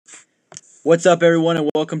What's up, everyone, and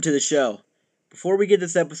welcome to the show. Before we get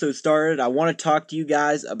this episode started, I want to talk to you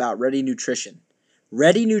guys about Ready Nutrition.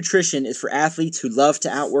 Ready Nutrition is for athletes who love to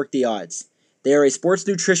outwork the odds. They are a sports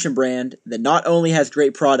nutrition brand that not only has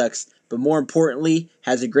great products, but more importantly,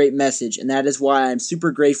 has a great message, and that is why I am super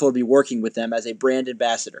grateful to be working with them as a brand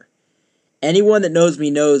ambassador. Anyone that knows me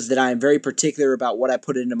knows that I am very particular about what I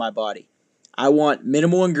put into my body. I want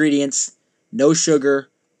minimal ingredients, no sugar,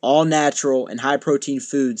 all natural, and high protein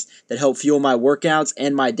foods that help fuel my workouts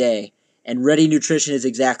and my day, and Ready Nutrition is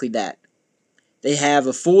exactly that. They have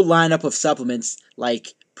a full lineup of supplements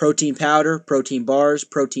like protein powder, protein bars,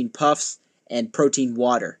 protein puffs, and protein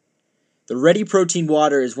water. The Ready Protein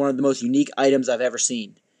Water is one of the most unique items I've ever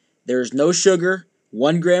seen. There is no sugar,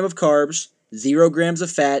 1 gram of carbs, 0 grams of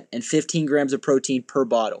fat, and 15 grams of protein per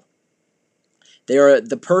bottle. They are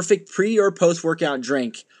the perfect pre or post workout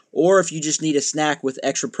drink, or if you just need a snack with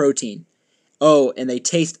extra protein. Oh, and they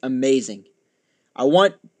taste amazing. I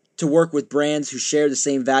want to work with brands who share the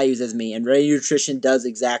same values as me, and Ready Nutrition does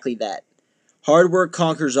exactly that. Hard work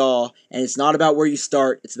conquers all, and it's not about where you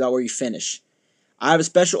start, it's about where you finish. I have a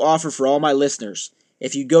special offer for all my listeners.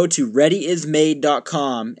 If you go to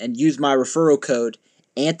readyismade.com and use my referral code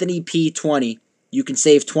AnthonyP20, you can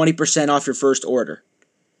save 20% off your first order.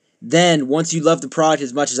 Then, once you love the product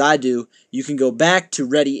as much as I do, you can go back to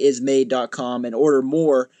readyismade.com and order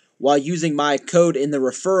more while using my code in the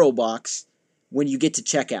referral box when you get to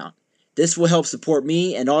checkout. This will help support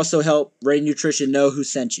me and also help Ready Nutrition know who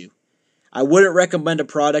sent you. I wouldn't recommend a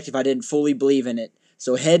product if I didn't fully believe in it,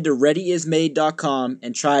 so head to readyismade.com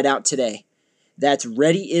and try it out today. That's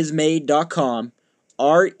readyismade.com,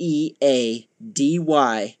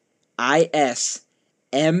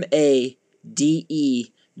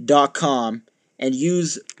 readyismade.com, and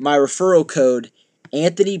use my referral code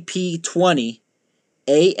AnthonyP20,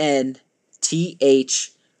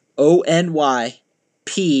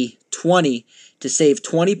 ANTHONYP20 to save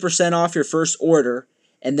 20% off your first order,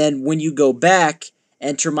 and then when you go back,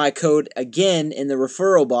 enter my code again in the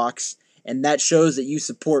referral box, and that shows that you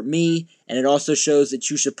support me, and it also shows that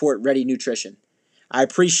you support Ready Nutrition. I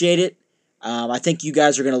appreciate it. I think you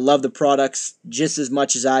guys are going to love the products just as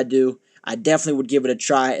much as I do. I definitely would give it a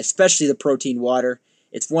try, especially the protein water.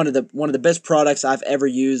 It's one of the best products I've ever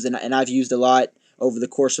used, and I've used a lot over the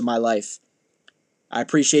course of my life. I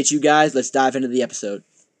appreciate you guys. Let's dive into the episode.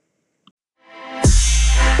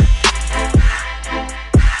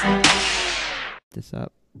 This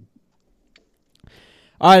up.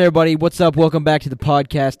 All right, everybody, what's up? Welcome back to the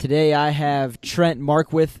podcast. Today I have Trent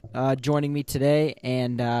Markwith joining me today,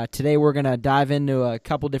 and today we're going to dive into a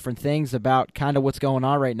couple different things about kind of what's going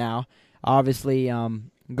on right now. Obviously,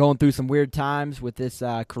 going through some weird times with this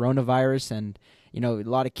coronavirus, and, a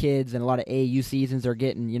lot of kids and a lot of AAU seasons are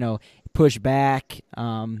getting, pushed back,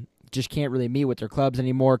 just can't really meet with their clubs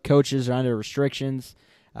anymore. Coaches are under restrictions.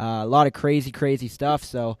 A lot of crazy stuff.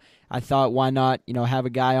 So I thought, why not, have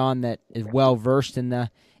a guy on that is well versed in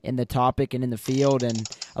the topic and in the field. And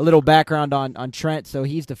a little background on Trent. So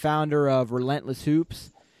he's the founder of Relentless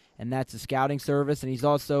Hoops, and that's a scouting service. And he's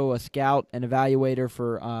also a scout and evaluator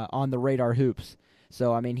for On the Radar Hoops.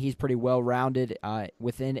 So he's pretty well rounded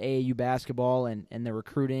within AAU basketball and the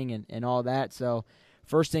recruiting and all that. So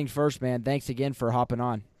first things first, man. Thanks again for hopping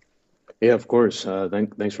on. Yeah, of course.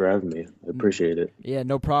 Thanks for having me. I appreciate it. Yeah,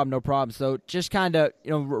 no problem. So just kind of,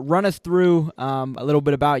 run us through a little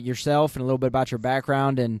bit about yourself and a little bit about your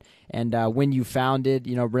background and when you founded,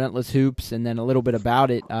 Relentless Hoops, and then a little bit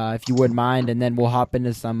about it, if you wouldn't mind, and then we'll hop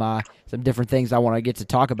into some different things I want to get to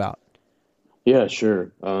talk about. Yeah,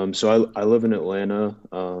 sure. So I live in Atlanta.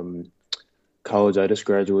 College, I just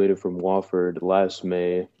graduated from Wofford last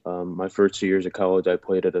May. My first 2 years of college, I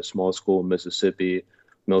played at a small school in Mississippi,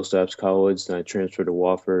 Millsaps College, and I transferred to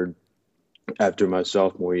Wofford after my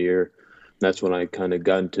sophomore year. That's when I kind of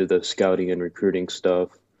got into the scouting and recruiting stuff.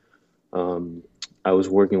 I was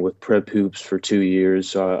working with Prep Hoops for 2 years,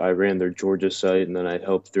 so I ran their Georgia site, and then I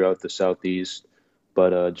helped throughout the Southeast.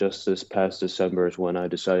 But just this past December is when I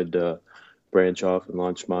decided to branch off and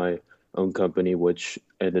launch my own company, which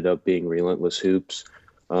ended up being Relentless Hoops.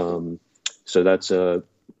 So that's a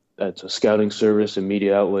scouting service and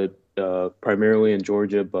media outlet, primarily in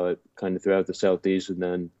Georgia, but kind of throughout the Southeast, and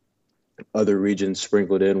then other regions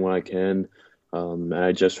sprinkled in when I can. And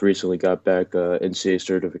I just recently got back NCAA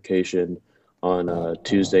certification on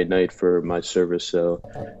Tuesday night for my service, so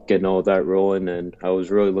getting all of that rolling. And I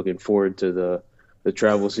was really looking forward to the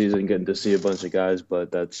travel season, getting to see a bunch of guys,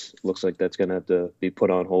 but looks like that's gonna have to be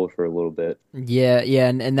put on hold for a little bit. Yeah,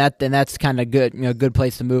 and that's kind of good, good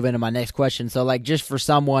place to move into my next question. So, like, just for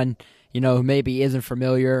someone, who maybe isn't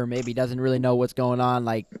familiar or maybe doesn't really know what's going on,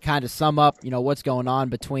 like kind of sum up, what's going on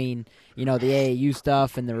between, the AAU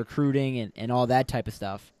stuff and the recruiting and all that type of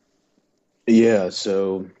stuff? Yeah,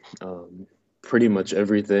 so pretty much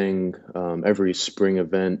everything, every spring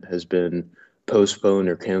event has been postponed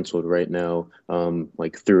or canceled right now,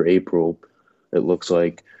 like through April, it looks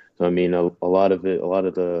like. I mean, a lot of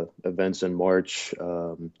the events in March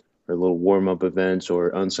are little warm-up events or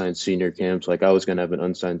unsigned senior camps. Like I was going to have an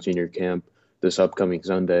unsigned senior camp this upcoming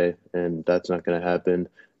Sunday, and that's not going to happen.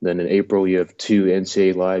 Then in April, you have two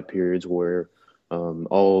NCAA live periods where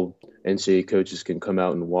all NCAA coaches can come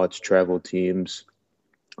out and watch travel teams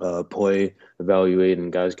play, evaluate,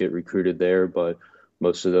 and guys get recruited there. But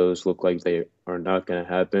most of those look like they are not going to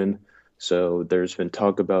happen. So there's been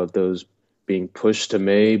talk about those being pushed to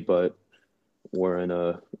May, but we're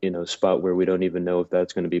in a spot where we don't even know if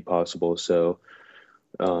that's going to be possible. So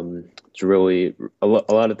it's really a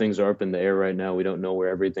lot of things are up in the air right now. We don't know where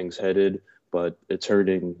everything's headed, but it's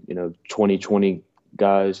hurting 2020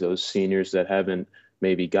 guys, those seniors that haven't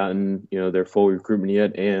maybe gotten their full recruitment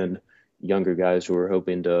yet, and younger guys who are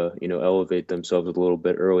hoping to elevate themselves a little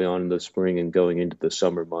bit early on in the spring and going into the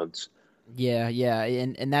summer months. Yeah,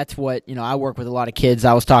 and that's what I work with a lot of kids.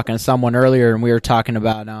 I was talking to someone earlier, and we were talking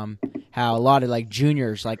about how a lot of like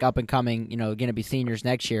juniors, like up and coming, going to be seniors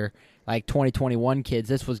next year, like 2021 kids.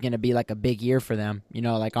 This was going to be like a big year for them,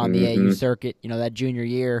 like on the AU circuit. That junior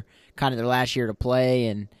year, kind of their last year to play,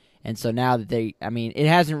 and so now that it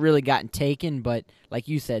hasn't really gotten taken, but like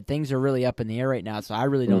you said, things are really up in the air right now. So I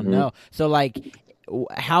really don't know. So like,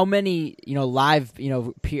 how many live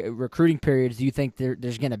recruiting periods do you think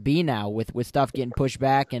there's going to be now with stuff getting pushed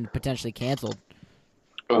back and potentially canceled?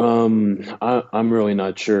 I'm really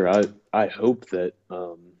not sure. I hope that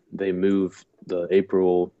they move the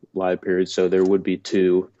April live period, so there would be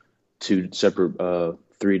two separate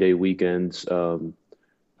 3-day weekends.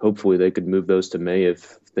 Hopefully they could move those to May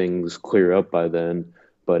if things clear up by then.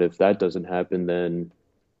 But if that doesn't happen, then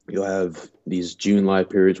you'll have these June live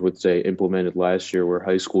periods, which they implemented last year, where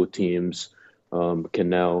high school teams can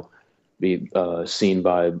now be seen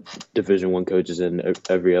by Division I coaches in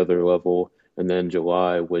every other level. And then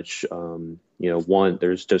July, which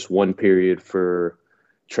there's just one period for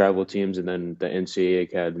travel teams, and then the NCAA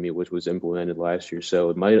Academy, which was implemented last year. So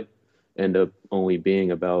it might end up only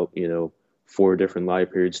being about 4 different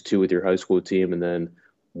live periods: 2 with your high school team, and then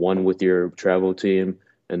 1 with your travel team,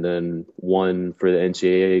 and then 1 for the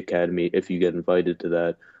NCAA Academy if you get invited to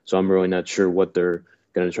that. So I'm really not sure what they're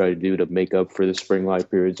going to try to do to make up for the spring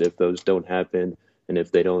live periods if those don't happen, and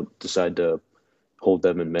if they don't decide to hold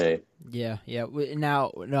them in May. Yeah. Now,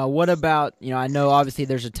 what about, I know obviously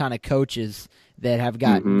there's a ton of coaches that have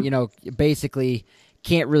gotten, basically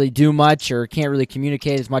can't really do much or can't really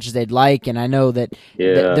communicate as much as they'd like. And I know that,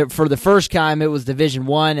 for the first time it was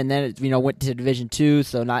Division I, and then it went to Division II.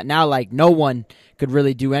 So now like no one could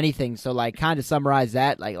really do anything. So like kind of summarize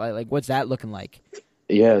that, like what's that looking like?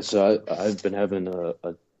 Yeah, so I've been having a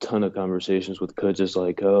ton of conversations with coaches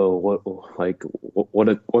like, what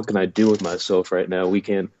can I do with myself right now? We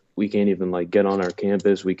can't even like get on our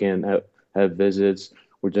campus. We can't have visits.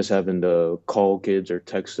 We're just having to call kids or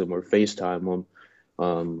text them or FaceTime them.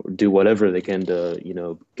 Do whatever they can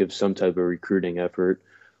to, give some type of recruiting effort.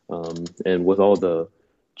 And with all the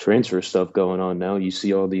transfer stuff going on now, you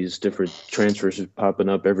see all these different transfers popping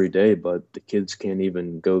up every day, but the kids can't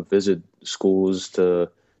even go visit schools to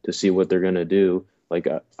see what they're going to do. Like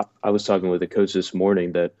I was talking with a coach this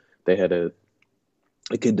morning that they had a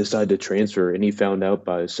kid decide to transfer, and he found out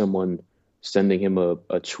by someone sending him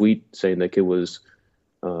a tweet saying the kid was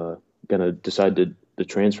going to decide to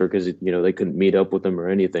transfer because they couldn't meet up with them or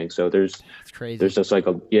anything. So there's just like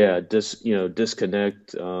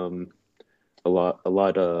disconnect, a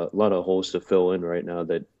lot of holes to fill in right now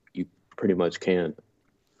that you pretty much can't.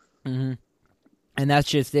 Mm-hmm. And that's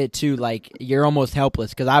just it too. Like you're almost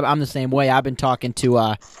helpless, because I'm the same way. I've been talking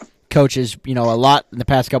to coaches, a lot in the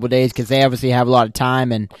past couple of days, because they obviously have a lot of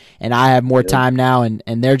time, and I have more time now, and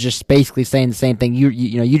they're just basically saying the same thing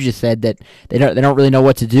you just said, that they don't really know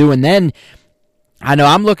what to do. And then I know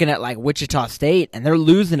I'm looking at like Wichita State, and they're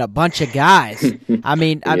losing a bunch of guys. I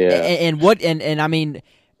mean, I mean,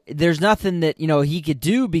 there's nothing that he could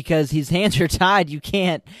do because his hands are tied. You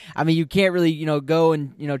can't really go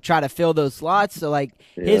and try to fill those slots. So like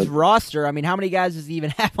his roster, I mean, how many guys does he even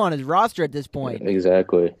have on his roster at this point?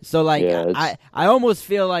 Exactly. So like I almost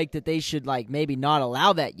feel like that they should like maybe not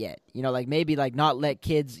allow that yet. Like maybe like not let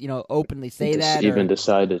kids openly say that, even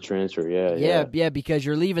decide to transfer. Yeah, because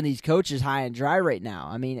you're leaving these coaches high and dry right now.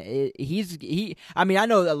 I mean, I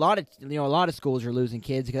know a lot of schools are losing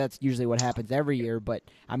kids, because that's usually what happens every year. But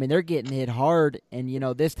I mean, they're getting hit hard, and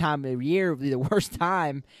this time of year would be the worst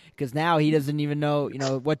time because now he doesn't even know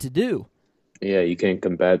what to do. Yeah, you can't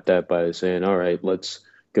combat that by saying, all right, let's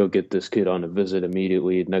go get this kid on a visit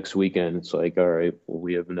immediately next weekend. It's like, all right, well,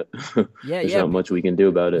 we have there's not much we can do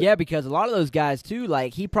about it. Yeah, because a lot of those guys too,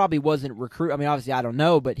 like he probably wasn't recruit. I mean, obviously I don't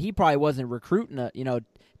know, but he probably wasn't recruiting,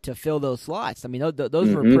 to fill those slots. I mean,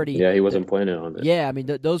 those were pretty. Yeah, he wasn't planning on it. Yeah, I mean,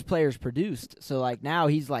 those players produced. So like now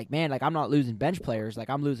he's like, man, like I'm not losing bench players, like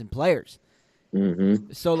I'm losing players.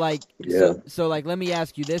 Mm-hmm. So like, yeah. so like, let me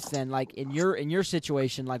ask you this then, like in your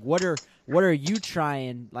situation, like what are you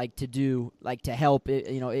trying like to do, like to help it,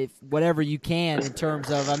 if whatever you can in terms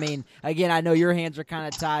of, I mean, again, I know your hands are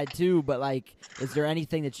kind of tied too, but like, is there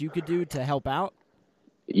anything that you could do to help out?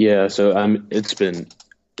 Yeah, so it's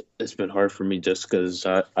been hard for me just because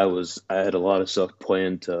I had a lot of stuff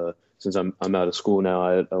planned to, since I'm out of school now,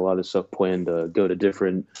 I had a lot of stuff planned to go to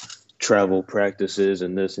different travel practices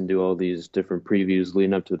and this and do all these different previews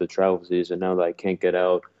leading up to the travel season. Now that I can't get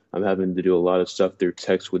out, I'm having to do a lot of stuff through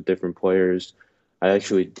text with different players. I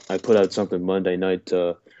put out something Monday night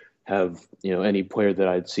to have, any player that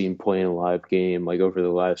I'd seen playing a live game like over the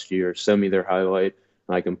last year send me their highlight,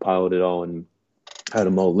 and I compiled it all and had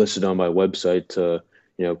them all listed on my website to,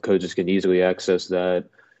 coaches can easily access that.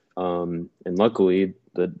 And luckily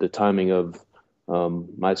the timing of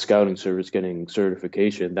my scouting service getting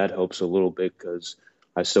certification, that helps a little bit because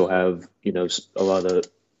I still have, a lot of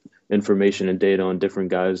information and data on different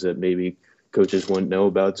guys that maybe coaches wouldn't know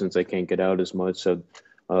about since I can't get out as much. So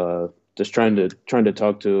just trying to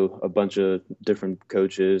talk to a bunch of different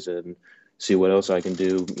coaches and see what else I can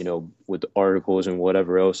do, with articles and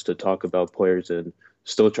whatever else to talk about players and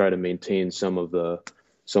still try to maintain some of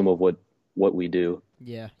what we do.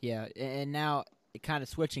 Yeah. And now kind of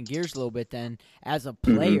switching gears a little bit then, as a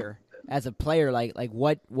player, like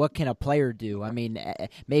what can a player do? I mean,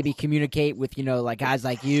 maybe communicate with, like guys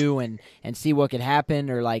like you and see what could happen,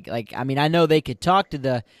 or like, I mean, I know they could talk to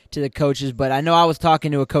the coaches, but I know I was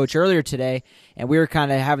talking to a coach earlier today and we were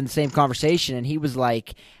kind of having the same conversation, and he was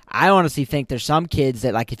like, I honestly think there's some kids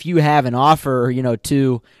that, like, if you have an offer,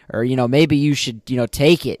 maybe you should,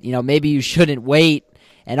 take it, maybe you shouldn't wait.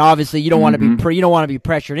 And obviously you don't want to be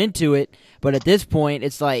pressured into it, but at this point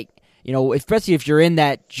it's like, especially if you're in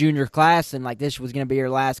that junior class and like this was going to be your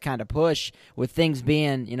last kind of push with things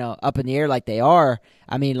being, up in the air like they are.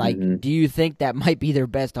 I mean, like, do you think that might be their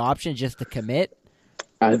best option, just to commit?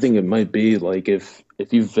 I think it might be, like, if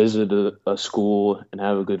you visit a school and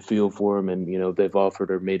have a good feel for them and, they've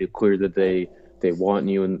offered or made it clear that they want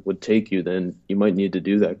you and would take you, then you might need to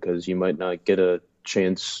do that because you might not get a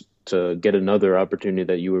chance to get another opportunity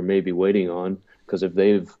that you were maybe waiting on. Because if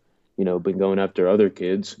they've, been going after other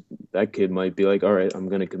kids, that kid might be like, all right, I'm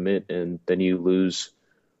going to commit. And then you lose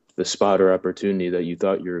the spot or opportunity that you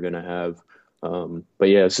thought you were going to have. But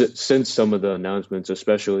yeah, since some of the announcements,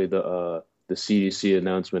 especially the CDC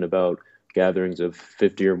announcement about gatherings of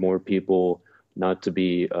 50 or more people not to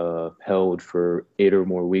be held for 8 or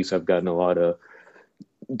more weeks, I've gotten a lot of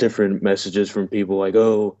different messages from people like,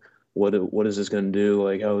 oh, what is this going to do?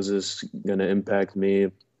 Like, how is this going to impact me?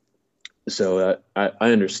 So I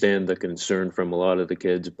understand the concern from a lot of the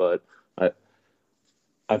kids, but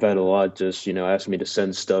I've had a lot just, ask me to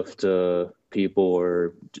send stuff to people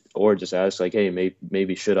or just ask like, hey,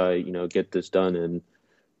 maybe should I, get this done and,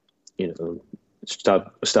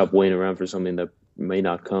 stop waiting around for something that may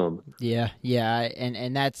not come. Yeah,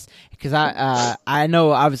 and that's because I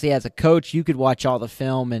know obviously as a coach you could watch all the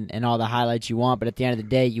film and all the highlights you want, but at the end of the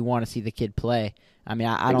day you want to see the kid play. I mean,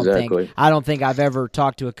 I don't think I've ever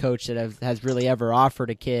talked to a coach that has really ever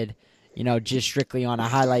offered a kid, just strictly on a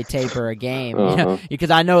highlight tape or a game,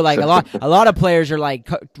 because I know like a lot of players are like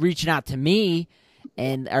reaching out to me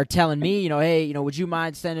and are telling me, hey, would you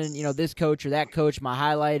mind sending, this coach or that coach my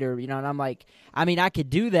highlight, or, and I'm like, I mean, I could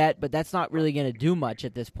do that, but that's not really going to do much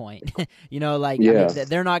at this point. Yeah. I mean,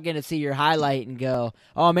 they're not going to see your highlight and go,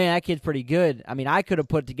 oh man, that kid's pretty good. I mean, I could have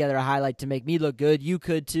put together a highlight to make me look good. You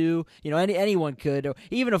could too. Anyone could, or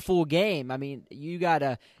even a full game. I mean, you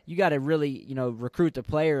gotta really, recruit the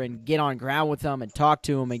player and get on ground with them and talk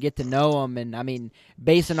to them and get to know them. And I mean,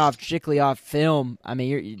 basing strictly off film, I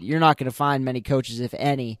mean, you're not going to find many coaches, if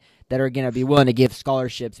any, that are going to be willing to give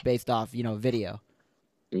scholarships based off, video.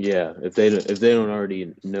 Yeah, if they don't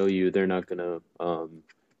already know you, they're not gonna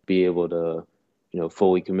be able to,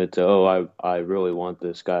 fully commit to. Oh, I really want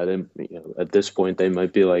this guy. Then, at this point, they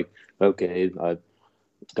might be like, okay, I've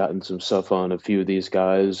gotten some stuff on a few of these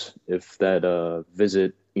guys. If that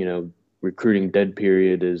visit, recruiting dead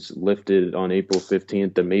period is lifted on April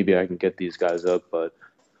 15th, then maybe I can get these guys up. But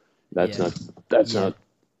that's not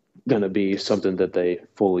going to be something that they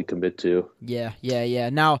fully commit to. Yeah.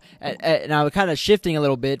 Now kind of shifting a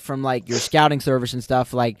little bit from like your scouting service and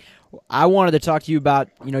stuff. Like, I wanted to talk to you about,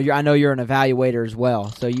 I know you're an evaluator as well.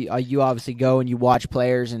 So you obviously go and you watch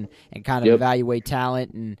players and kind of Yep. evaluate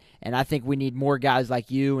talent. And I think we need more guys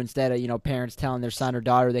like you instead of, parents telling their son or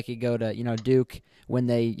daughter they could go to, Duke when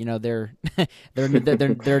they, they're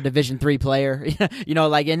a Division III player,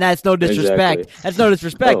 and that's no disrespect. Exactly. That's no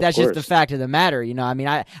disrespect. Oh, of That's just the course. fact of the matter. I mean,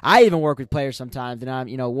 I even work with players sometimes, and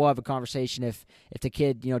we'll have a conversation if the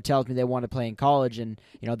kid, tells me they want to play in college, and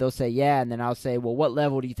they'll say yeah, and then I'll say, well, what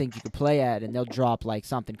level do you think you could play at? And they'll drop like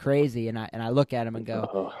something crazy, and I look at them and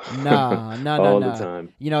go, no, All the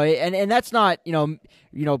time. And that's not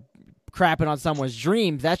crapping on someone's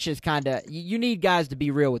dreams. That's just kind of, you need guys to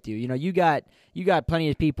be real with you. You got plenty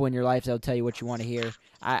of people in your life that'll tell you what you want to hear.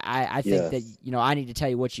 I think that I need to tell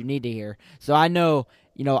you what you need to hear. So I know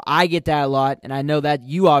I get that a lot, and I know that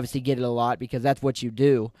you obviously get it a lot because that's what you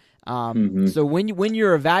do. So when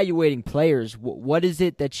you're evaluating players, what is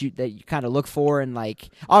it that you kind of look for, and like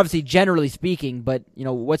obviously generally speaking, but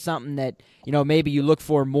what's something that maybe you look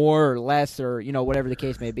for more or less, or whatever the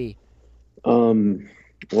case may be.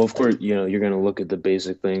 Well, of course, you're going to look at the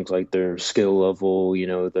basic things like their skill level,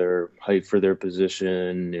 their height for their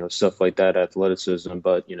position, stuff like that, athleticism.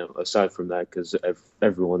 But, aside from that, because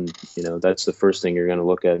everyone, that's the first thing you're going to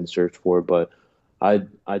look at and search for. But I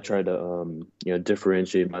try to,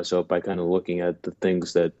 differentiate myself by kind of looking at the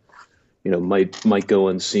things that, might go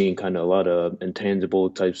unseen, kind of a lot of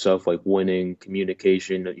intangible type stuff like winning,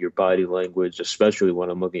 communication, your body language, especially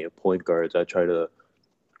when I'm looking at point guards. I try to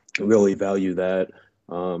really value that.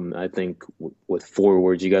 I think with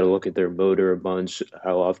forwards, you got to look at their motor a bunch,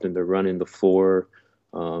 how often they're running the floor.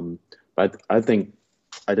 I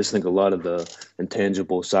just think a lot of the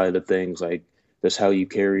intangible side of things, like just how you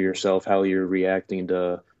carry yourself, how you're reacting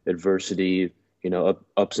to adversity,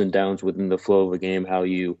 ups and downs within the flow of a game, how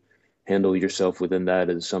you handle yourself within that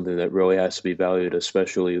is something that really has to be valued,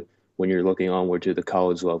 especially when you're looking onward to the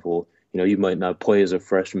college level. You might not play as a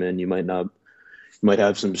freshman, you might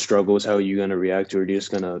have some struggles. How are you going to react to it? Are you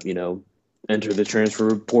just going to, enter the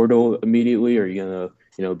transfer portal immediately? Or are you going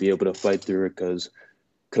to, be able to fight through it because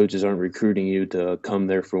coaches aren't recruiting you to come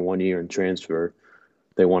there for 1 year and transfer?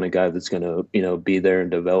 They want a guy that's going to, be there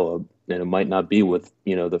and develop. And it might not be with,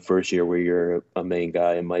 the first year where you're a main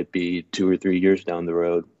guy. It might be 2 or 3 years down the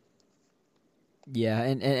road. Yeah,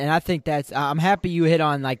 and I think I'm happy you hit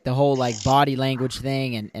on like the whole like body language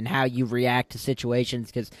thing and how you react to situations,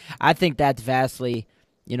 because I think that's vastly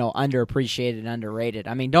underappreciated and underrated.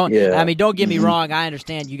 I mean, don't get me wrong. I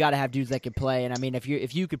understand you got to have dudes that can play, and I mean if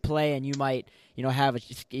you could play and you might have an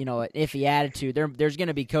iffy attitude, there's going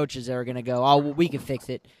to be coaches that are going to go, oh, well, we can fix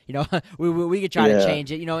it, we could try to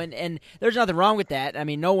change it, and there's nothing wrong with that. I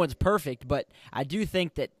mean, no one's perfect, but I do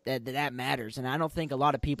think that matters, and I don't think a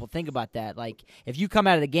lot of people think about that. Like if you come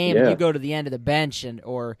out of the game and you go to the end of the bench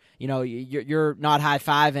or you're not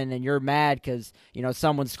high-fiving and you're mad because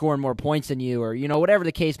someone's scoring more points than you, or whatever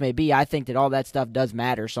the case may be, I think that all that stuff does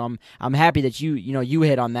matter. So I'm happy that you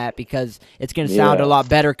hit on that, because it's going to sound a lot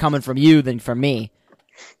better coming from you than from me.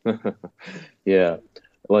 Yeah,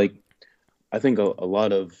 like I think a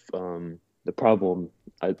lot of the problem,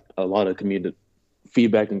 a lot of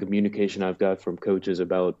feedback and communication I've got from coaches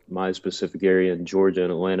about my specific area in Georgia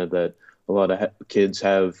and Atlanta, that a lot of kids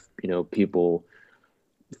have people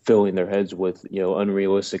filling their heads with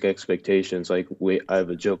unrealistic expectations. Like I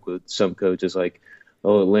have a joke with some coaches like,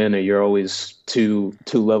 oh, Atlanta, you're always two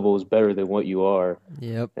levels better than what you are.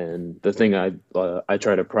 Yep. And the thing I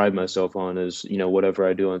try to pride myself on is, whatever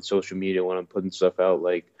I do on social media when I'm putting stuff out,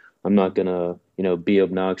 like I'm not gonna, be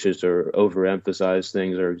obnoxious or overemphasize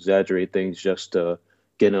things or exaggerate things just to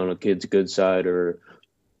get on a kid's good side or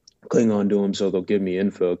cling on to them so they'll give me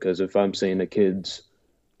info. Because if I'm saying a kid's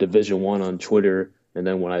Division I on Twitter, and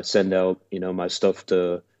then when I send out, my stuff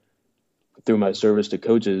through my service to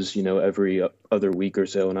coaches, every other week or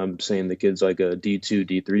so, and I'm saying the kid's like a D2,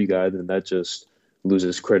 D3 guy, then that just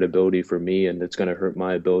loses credibility for me, and it's going to hurt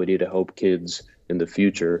my ability to help kids in the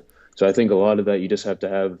future. So I think a lot of that, you just have to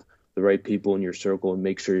have the right people in your circle and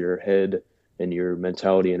make sure your head and your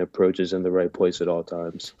mentality and approach is in the right place at all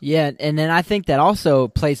times. Yeah, and then I think that also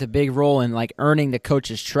plays a big role in like earning the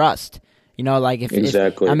coach's trust. Like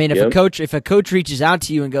if a coach reaches out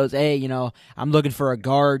to you and goes, hey, I'm looking for a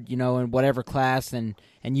guard, in whatever class, and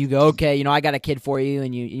you go, okay, I got a kid for you,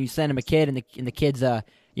 and you send him a kid, and the kid's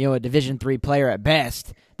a Division III player at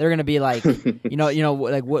best, they're going to be like,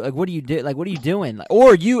 what do you do? Like, what are you doing?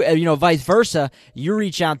 Or vice versa. You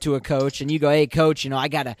reach out to a coach and you go, hey, coach, I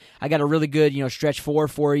got a really good, stretch four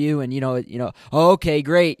for you. And, oh, okay,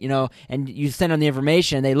 great. And you send them the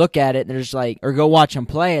information and they look at it and they're just like, or go watch them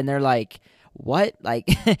play and they're like, what? Like,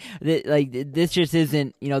 this just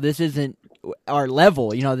isn't, this isn't our level.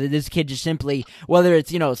 This kid just simply, whether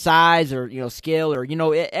it's, size or, skill or,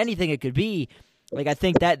 anything it could be. Like, I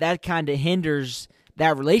think that kind of hinders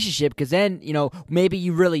that relationship, because then, maybe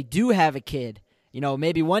you really do have a kid.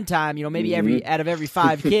 Maybe one time, maybe out of every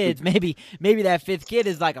 5 kids, maybe that 5th kid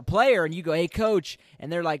is like a player, and you go, hey, coach,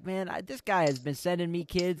 and they're like, man, this guy has been sending me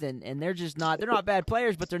kids, and they're just not, they're not bad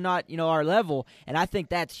players, but they're not, our level, and I think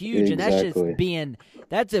that's huge, Exactly. and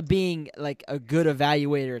that's just being like a good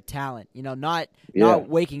evaluator of talent, not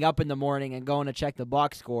waking up in the morning and going to check the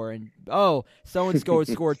box score, and, oh, so-and-so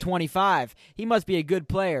scored 25, he must be a good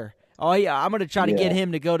player. Oh, yeah, I'm going to try to get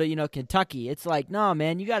him to go to, Kentucky. It's like, no,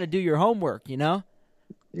 man, you got to do your homework, Yep.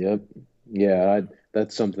 Yeah,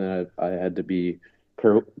 that's something I had to be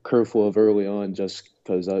careful of early on, just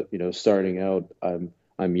because, starting out,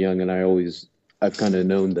 I'm young, and I've kind of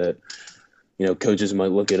known that, coaches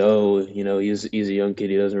might look at, he's a young kid,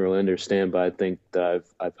 he doesn't really understand, but I think that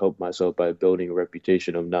I've helped myself by building a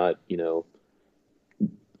reputation of not,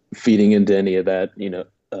 feeding into any of that,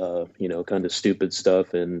 kind of stupid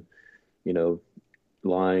stuff and,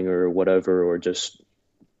 lying or whatever, or just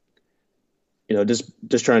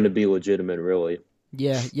trying to be legitimate, really.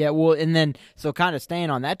 Yeah. Well, and then, so kind of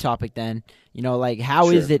staying on that topic then, like, how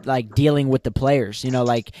Sure. is it like dealing with the players?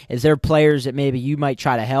 Like, is there players that maybe you might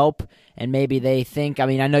try to help and maybe they think, I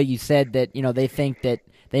mean, I know you said that, they think that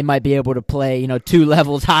they might be able to play, 2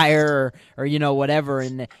 levels higher or whatever.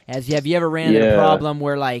 And have you ever ran into a problem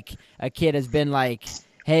where like a kid has been like,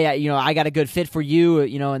 hey, I got a good fit for you,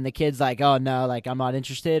 and the kid's like, oh no, like I'm not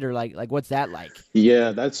interested, or like what's that like?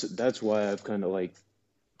 Yeah, that's why I've kind of like,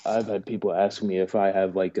 I've had people ask me if I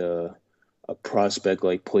have like a prospect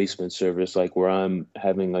like placement service, like where I'm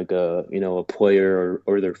having like a player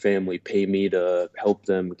or their family pay me to help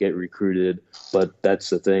them get recruited. But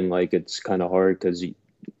that's the thing, like it's kind of hard because you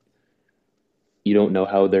don't know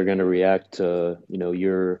how they're going to react to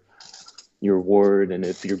your word, and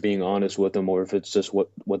if you're being honest with them, or if it's just what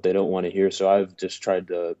they don't want to hear. So I've tried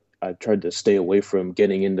to stay away from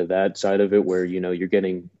getting into that side of it, where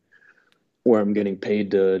where I'm getting paid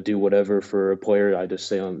to do whatever for a player. I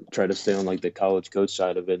just try to stay on like the college coach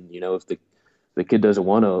side of it. And, if the kid doesn't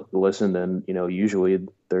want to listen, then usually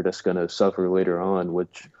they're just going to suffer later on.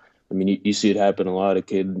 Which, I mean, you see it happen a lot. A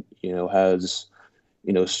kid has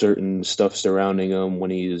certain stuff surrounding him when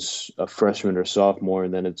he's a freshman or sophomore,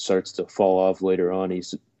 and then it starts to fall off later on. They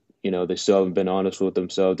still haven't been honest with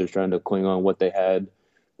themselves. They're trying to cling on what they had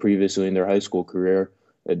previously in their high school career.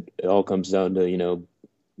 It all comes down to,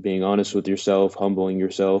 being honest with yourself, humbling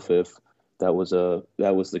yourself if that was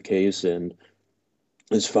the case, and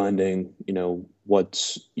is finding,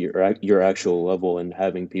 what's your actual level, and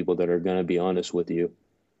having people that are going to be honest with you.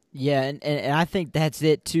 Yeah, and I think that's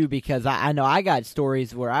it too, because I know I got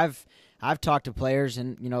stories where I've talked to players,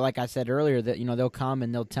 and like I said earlier, that they'll come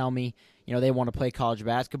and they'll tell me they want to play college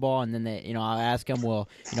basketball, and then I'll ask them, well,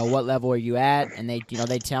 what level are you at, and they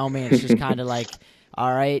tell me, and it's just kind of like,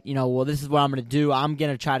 all right, well, this is what I'm going to do. I'm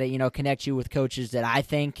going to try to connect you with coaches that I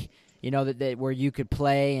think that where you could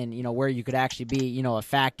play, and where you could actually be a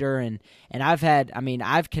factor, and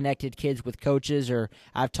I've connected kids with coaches, or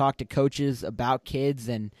I've talked to coaches about kids,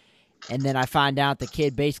 and then I find out the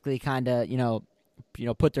kid basically kind of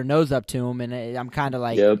put their nose up to him, and I'm kind of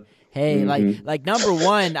like, Yep. Hey, Mm-hmm. like number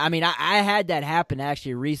one, I mean, I had that happen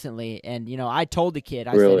actually recently, and I told the kid,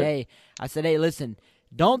 I Really? said, hey, listen,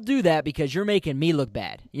 don't do that because you're making me look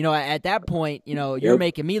bad. At that point, you're Yep.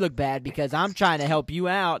 making me look bad because I'm trying to help you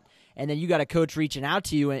out, and then you got a coach reaching out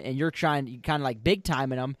to you, and you're trying, kind of like big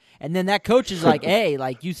timing them, and then that coach is like, hey,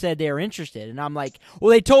 like you said they were interested, and I'm like,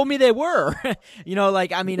 well, they told me they were,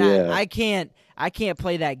 Yeah. I can't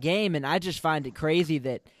play that game, and I just find it crazy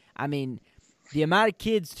that, the amount of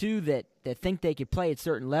kids too that think they could play at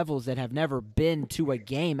certain levels that have never been to a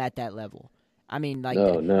game at that level.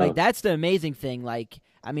 No. Like that's the amazing thing. Like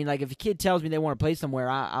if a kid tells me they want to play somewhere,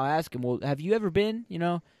 I'll ask him, well, have you ever been,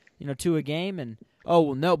 to a game? And oh,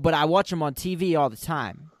 well, no, but I watch them on TV all the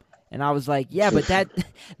time. And I was like, yeah, but that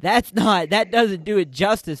doesn't do it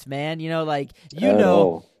justice, man. At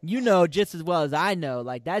all. Just as well as I know,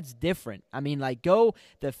 like that's different. Go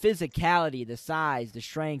the physicality, the size, the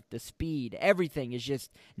strength, the speed, everything is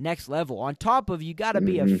just next level. On top of you got to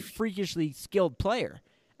be a freakishly skilled player.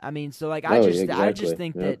 I just Exactly.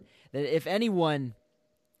 think Yep. that if anyone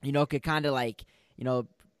could kind of like,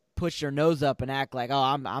 push their nose up and act like, oh,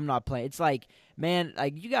 I'm not playing. It's like, man,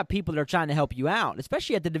 like you got people that are trying to help you out,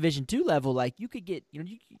 especially at the Division II level. Like you could get,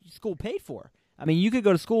 school paid for. I mean, you could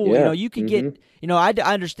go to school. Yeah. You could get. I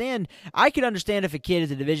understand. I could understand if a kid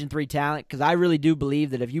is a Division III talent, because I really do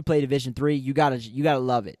believe that if you play Division III, you gotta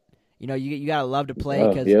love it. You gotta love to play,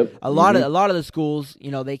 because a lot of the schools,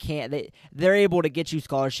 they're able to get you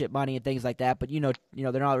scholarship money and things like that, but they're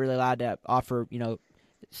not really allowed to offer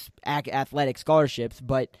athletic scholarships.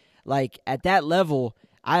 But like at that level,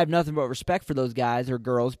 I have nothing but respect for those guys or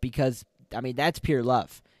girls, because I mean that's pure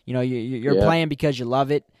love. You're playing because you love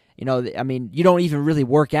it. I mean, you don't even really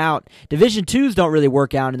work out. Division IIs don't really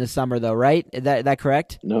work out in the summer, though, right? Is that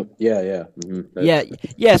correct? No, yeah.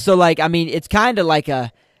 Yeah. So, like, I mean, it's kind of like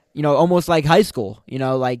almost like high school.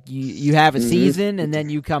 Like you have a season and then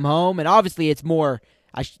you come home, and obviously it's more.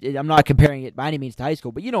 I'm not comparing it by any means to high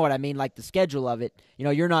school, but you know what I mean, like the schedule of it.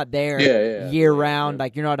 You're not there year round,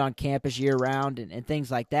 like you're not on campus year round and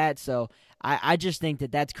things like that. So I just think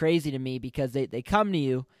that's crazy to me, because they come to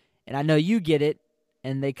you, and I know you get it,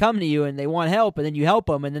 and they come to you and they want help, and then you help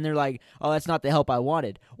them, and then they're like, oh, that's not the help I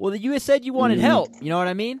wanted. Well, you said you wanted help. You know what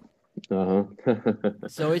I mean?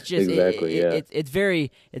 So it's just exactly, it's very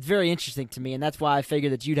interesting to me, and that's why I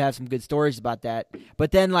figured that you'd have some good stories about that.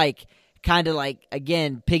 But then, like, kind of like,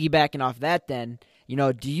 again, piggybacking off that, then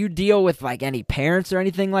do you deal with like any parents or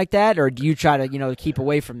anything like that, or do you try to keep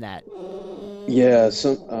away from that? Yeah,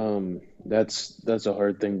 so that's a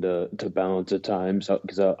hard thing to balance at times,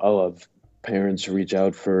 because I'll have parents reach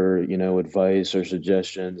out for advice or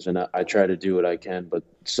suggestions, and I try to do what I can, but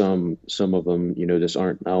some of them just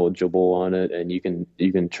aren't knowledgeable on it, and you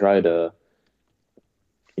can try to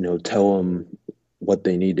tell them what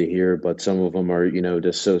they need to hear, but some of them are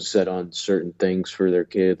just so set on certain things for their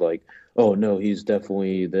kid, like, oh no, he's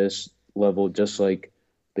definitely this level, just like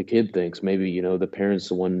the kid thinks. Maybe the parent's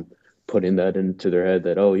the one putting that into their head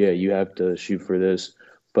that, oh yeah, you have to shoot for this.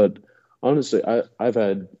 But honestly, I've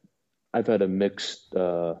had a mixed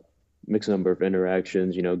number of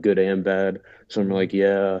interactions, good and bad. Some are like,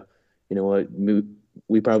 yeah, you know what,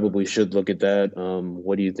 we probably should look at that.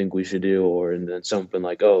 What do you think we should do? And then something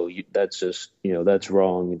like, oh, that's just, that's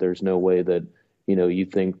wrong. There's no way that, you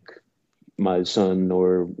think my son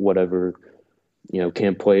or whatever,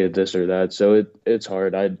 can't play at this or that. So it's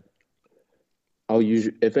hard. I'll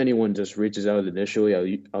usually, if anyone just reaches out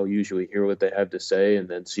initially, I'll usually hear what they have to say and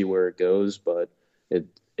then see where it goes. But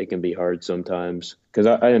it can be hard sometimes, because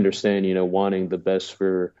I understand, wanting the best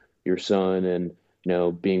for your son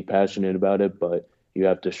and, being passionate about it, but you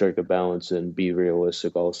have to strike a balance and be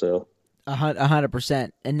realistic also.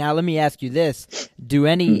 100%. And now let me ask you this: do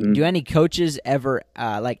any coaches ever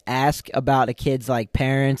like ask about a kid's like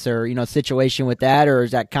parents or situation with that, or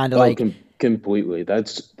is that kind of like completely?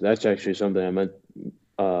 That's actually something I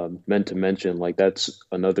meant to mention. Like, that's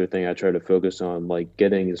another thing I try to focus on, like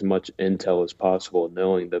getting as much intel as possible,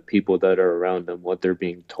 knowing the people that are around them, what they're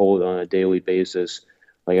being told on a daily basis.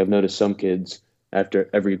 Like, I've noticed some kids, after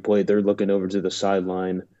every play, they're looking over to the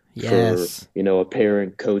sideline for a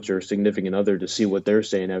parent, coach, or significant other to see what they're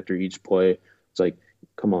saying after each play. It's like,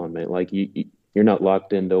 come on, man, like you're not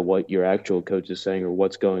locked into what your actual coach is saying or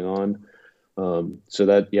what's going on. So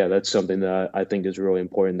that's something that I think is really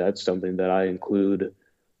important. That's something that I include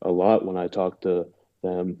a lot when I talk to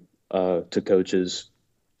them, to coaches.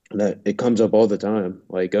 That it comes up all the time.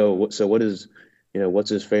 Like, oh, so what is, what's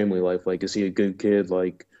his family life like? Is he a good kid?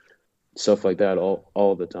 Like, stuff like that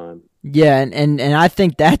all the time. Yeah, and I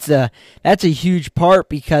think that's a huge part,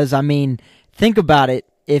 because I mean, think about it.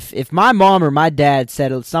 If my mom or my dad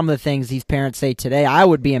said some of the things these parents say today, I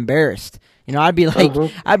would be embarrassed. I'd be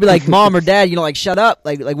like, Mom or Dad, like, shut up.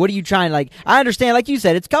 Like, what are you trying? Like, I understand, like you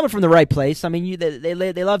said, it's coming from the right place. I mean,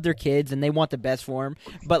 they love their kids and they want the best for them.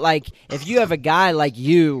 But like, if you have a guy like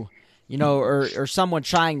you, or someone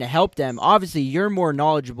trying to help them, obviously you're more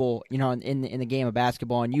knowledgeable, in the game of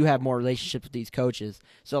basketball, and you have more relationships with these coaches.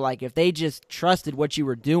 So like, if they just trusted what you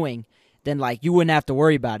were doing, then like you wouldn't have to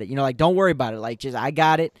worry about it. Like, don't worry about it. Like, just, I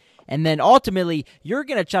got it. And then ultimately, you're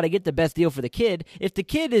going to try to get the best deal for the kid. If the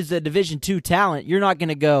kid is a Division II talent, you're not going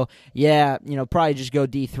to go, probably just go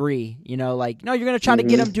D3. Like, no, you're going to try to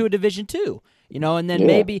get him to a Division II. And then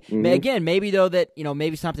maybe though that,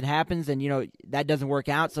 maybe something happens and, that doesn't work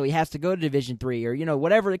out, so he has to go to Division III or,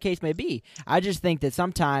 whatever the case may be. I just think that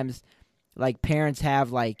sometimes, like, parents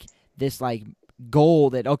have, like, this, like,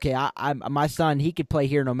 goal that, okay, my son, he could play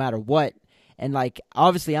here no matter what. And, like,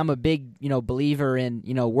 obviously I'm a big, believer in,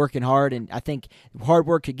 working hard, and I think hard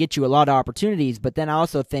work could get you a lot of opportunities, but then I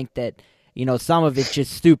also think that, some of it's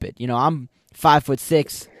just stupid. I'm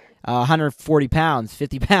 5'6". 140 pounds,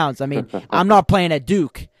 50 pounds. I mean, I'm not playing at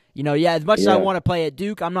Duke. As much as I want to play at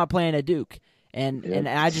Duke, I'm not playing at Duke. And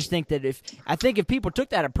I just think that if people took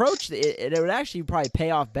that approach, it would actually probably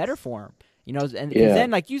pay off better for them. Because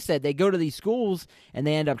then, like you said, they go to these schools and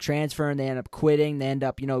they end up transferring, they end up quitting, they end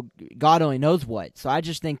up, God only knows what. So I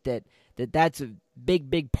just think that's a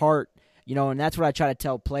big part, and that's what I try to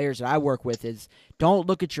tell players that I work with is don't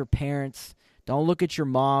look at your parents, don't look at your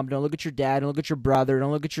mom, don't look at your dad, don't look at your brother,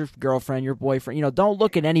 don't look at your girlfriend, your boyfriend, don't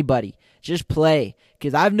look at anybody. Just play.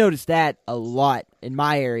 Because I've noticed that a lot in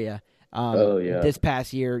my area this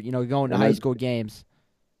past year, going to high school games.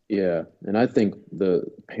 Yeah, and I think the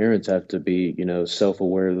parents have to be,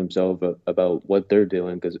 self-aware of themselves about what they're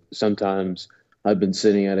doing because sometimes I've been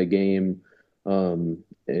sitting at a game, and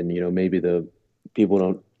maybe the people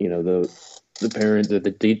don't, the parents,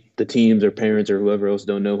 the teams or parents or whoever else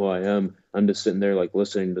don't know who I am. I'm just sitting there like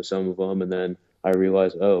listening to some of them, and then I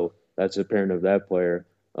realize, oh, that's a parent of that player.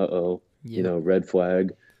 Red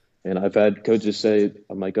flag. And I've had coaches say,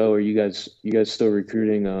 I'm like, oh, are you guys still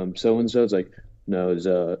recruiting so and so? It's like, no, his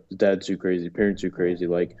dad's too crazy, parents too crazy.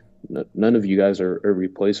 Like, none of you guys are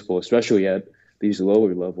replaceable, especially at these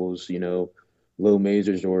lower levels. Low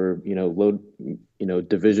majors or low,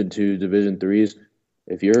 Division II, Division IIIs.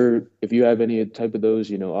 If you have any type of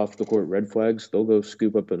those, off the court red flags, they'll go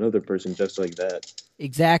scoop up another person just like that.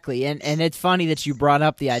 Exactly, and it's funny that you brought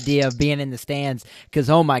up the idea of being in the stands because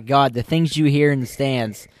oh my God, the things you hear in the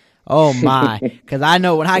stands, oh my! Because I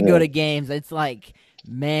know when I go to games, it's like.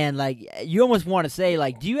 Man, like you almost want to say,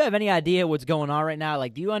 like, do you have any idea what's going on right now?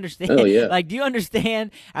 Like, do you understand? Oh, yeah. Like, do you understand?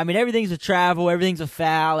 I mean, everything's a travel, everything's a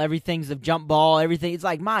foul, everything's a jump ball, everything. It's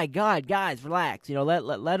like, my God, guys, relax.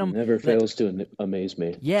 Let them. Never fails to amaze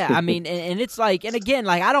me. Yeah, I mean, and it's like, and again,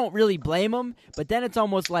 like I don't really blame them, but then it's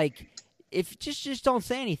almost like if just don't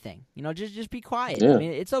say anything. Just be quiet. Yeah. I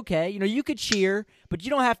mean, it's okay. You could cheer, but you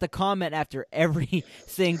don't have to comment after every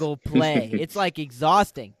single play. It's like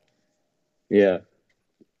exhausting. Yeah.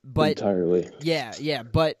 But entirely. Yeah.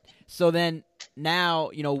 But so then now,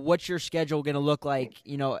 what's your schedule going to look like,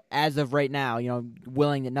 as of right now,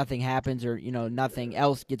 willing that nothing happens or, nothing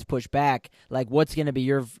else gets pushed back. Like what's going to be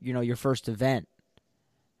your first event?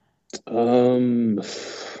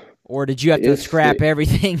 Or did you have to scrap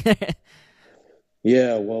everything?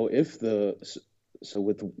 Yeah. Well, so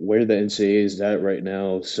with where the NCAA is at right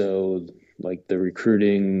now, so like the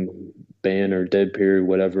recruiting ban or dead period,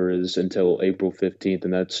 whatever, is until April 15th,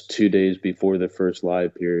 and that's 2 days before the first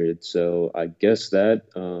live period. So I guess that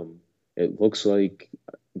it looks like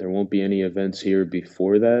there won't be any events here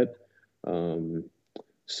before that.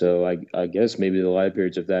 So I guess maybe the live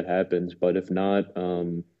periods if that happens, but if not,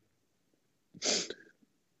 I'm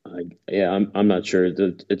not sure.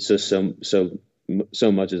 It's just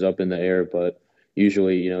so much is up in the air, but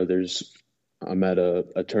usually, I'm at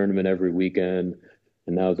a tournament every weekend.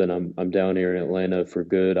 And now that I'm down here in Atlanta for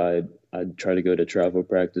good, I try to go to travel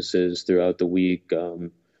practices throughout the week.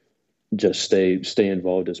 Just stay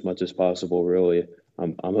involved as much as possible. Really,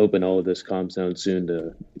 I'm hoping all of this calms down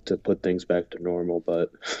soon to put things back to normal,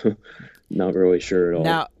 but not really sure at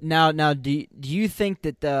all. Now, do you think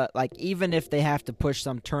that even if they have to push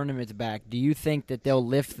some tournaments back, do you think that they'll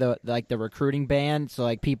lift the recruiting ban so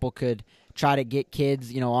like people could try to get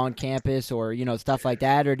kids, on campus or, stuff like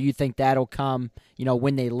that? Or do you think that'll come,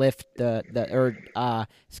 when they lift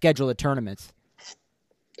schedule the tournaments?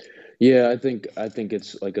 Yeah, I think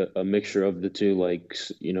it's like a mixture of the two. Like,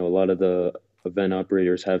 a lot of the event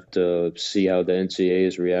operators have to see how the NCAA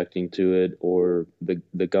is reacting to it or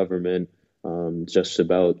the government, just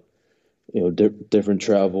about, different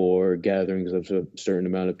travel or gatherings of a certain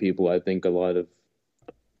amount of people. I think a lot of,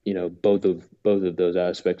 both of those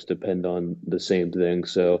aspects depend on the same thing.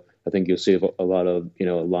 So I think you'll see a lot of,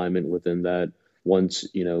 alignment within that once,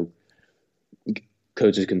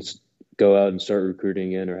 coaches can go out and start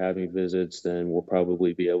recruiting in or having visits, then we'll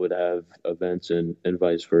probably be able to have events and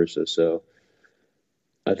vice versa. So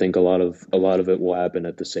I think a lot of it will happen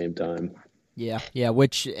at the same time. Yeah,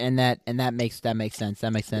 that makes sense.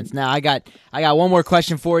 That makes sense. Now I got one more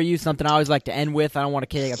question for you. Something I always like to end with. I don't want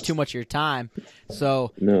to take up too much of your time.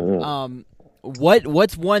 So, No.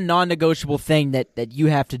 What's one non-negotiable thing that you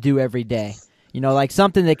have to do every day? Like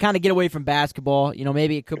something that kind of get away from basketball.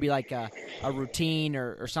 Maybe it could be like a routine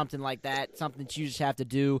or something like that. Something that you just have to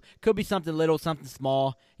do. Could be something little, something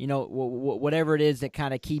small. Whatever it is that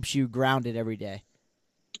kind of keeps you grounded every day.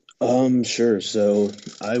 Sure. So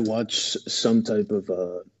I watch some type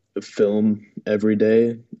of film every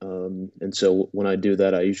day. And so when I do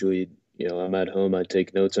that, I usually, I'm at home, I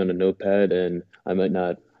take notes on a notepad, and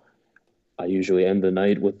I I usually end the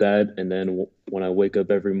night with that, and then when I wake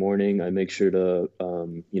up every morning, I make sure to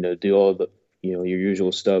do all the your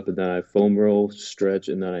usual stuff, and then I foam roll, stretch,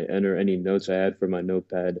 and then I enter any notes I had from my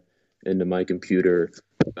notepad into my computer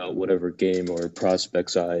about whatever game or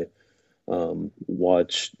prospects I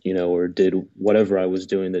watched, or did whatever I was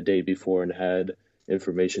doing the day before and had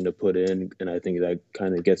information to put in. And I think that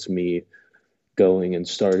kind of gets me going and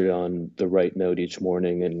started on the right note each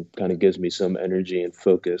morning and kind of gives me some energy and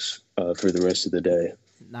focus for the rest of the day.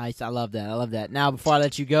 Nice. I love that. I love that. Now, before I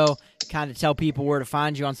let you go, kind of tell people where to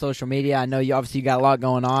find you on social media. I know you obviously got a lot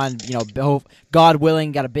going on. God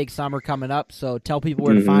willing, got a big summer coming up. So tell people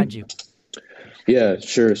where to find you. Yeah,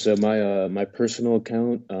 sure. So my personal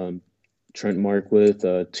account, Trent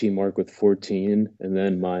Markwith, T Markwith 14, and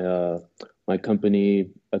then my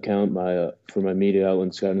company account, for my media outlet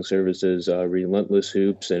and scouting services, Relentless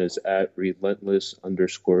Hoops, and it's at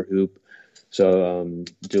relentless_hoop. So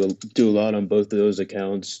do a lot on both of those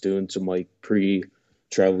accounts, doing some like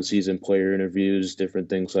pre-travel season player interviews, different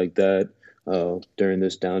things like that during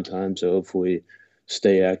this downtime. So hopefully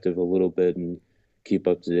stay active a little bit and keep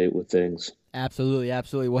up to date with things. Absolutely,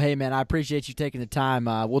 absolutely. Well, hey, man, I appreciate you taking the time.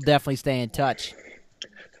 We'll definitely stay in touch.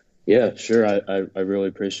 Yeah, sure. I really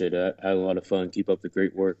appreciate it. I had a lot of fun. Keep up the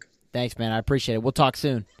great work. Thanks, man. I appreciate it. We'll talk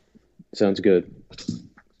soon. Sounds good.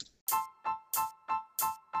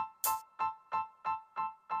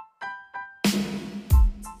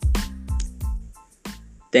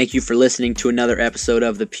 Thank you for listening to another episode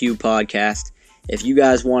of the Pew Podcast. If you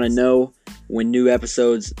guys want to know when new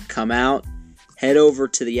episodes come out, head over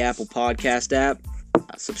to the Apple Podcast app,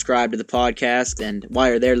 subscribe to the podcast, and while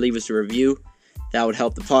you're there, leave us a review. That would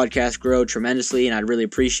help the podcast grow tremendously, and I'd really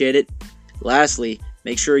appreciate it. Lastly,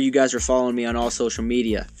 make sure you guys are following me on all social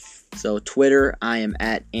media. So Twitter, I am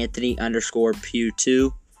at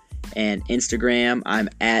Anthony_Pew2, and Instagram, I'm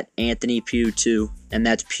at AnthonyPew2, and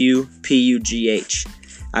that's Pew, P-U-G-H.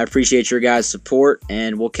 I appreciate your guys' support,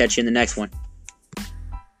 and we'll catch you in the next one.